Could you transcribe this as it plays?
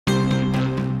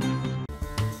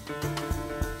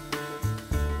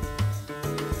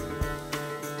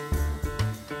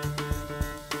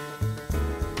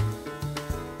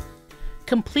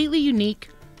completely unique,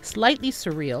 slightly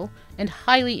surreal, and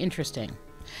highly interesting.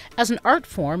 As an art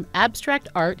form, abstract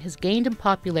art has gained in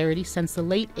popularity since the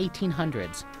late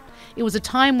 1800s. It was a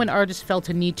time when artists felt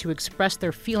a need to express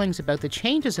their feelings about the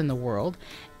changes in the world,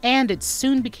 and it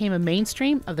soon became a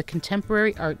mainstream of the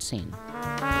contemporary art scene.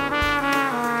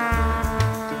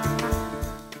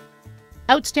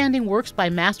 Outstanding works by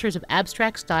masters of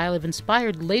abstract style have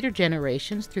inspired later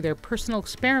generations through their personal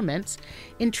experiments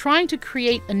in trying to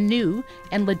create a new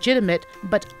and legitimate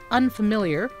but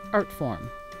unfamiliar art form.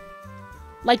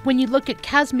 Like when you look at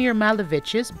Kazimir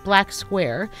Malevich's Black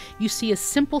Square, you see a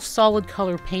simple solid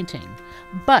color painting.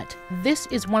 But this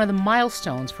is one of the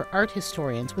milestones for art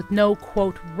historians with no,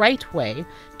 quote, right way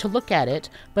to look at it,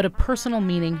 but a personal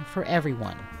meaning for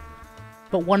everyone.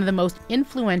 But one of the most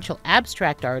influential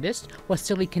abstract artists,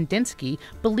 Wassily Kandinsky,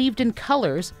 believed in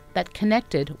colors that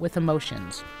connected with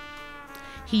emotions.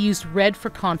 He used red for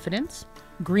confidence,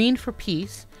 green for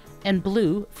peace, and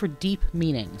blue for deep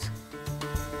meanings.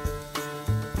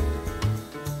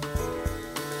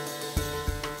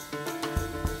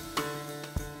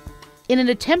 In an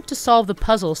attempt to solve the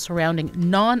puzzle surrounding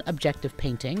non-objective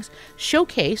paintings,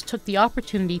 Showcase took the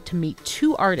opportunity to meet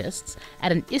two artists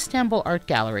at an Istanbul art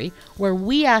gallery where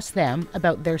we asked them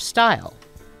about their style.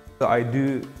 I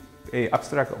do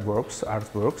abstract works,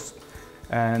 artworks,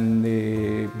 and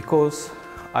because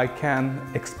I can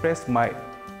express my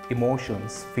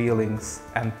emotions, feelings,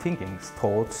 and thinkings,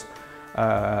 thoughts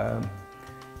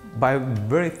by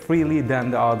very freely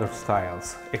than the other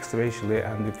styles, especially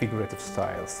and the figurative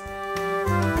styles.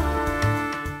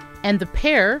 And the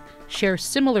pair share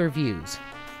similar views.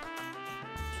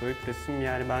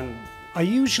 I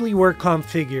usually work on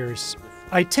figures.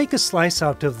 I take a slice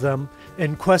out of them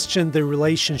and question the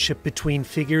relationship between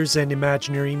figures and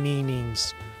imaginary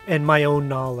meanings, and my own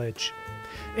knowledge.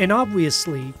 And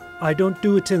obviously, I don't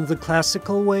do it in the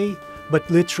classical way, but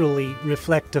literally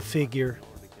reflect a figure.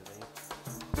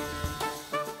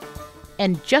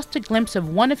 And just a glimpse of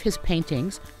one of his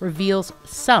paintings reveals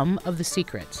some of the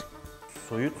secrets.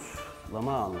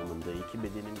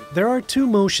 There are two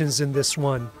motions in this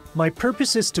one. My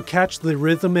purpose is to catch the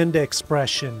rhythm and the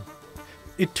expression.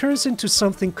 It turns into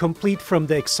something complete from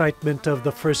the excitement of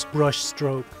the first brush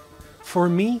stroke. For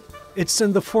me, it's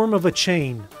in the form of a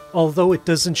chain, although it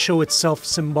doesn't show itself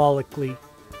symbolically.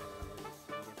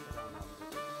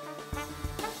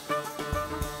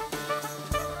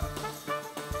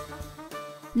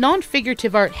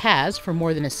 Non-figurative art has, for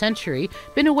more than a century,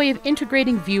 been a way of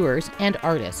integrating viewers and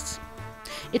artists.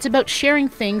 It's about sharing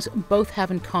things both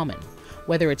have in common,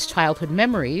 whether it's childhood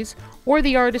memories or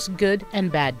the artist's good and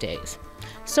bad days.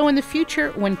 So in the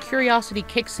future, when curiosity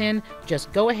kicks in,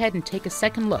 just go ahead and take a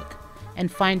second look and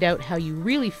find out how you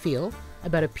really feel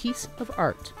about a piece of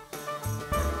art.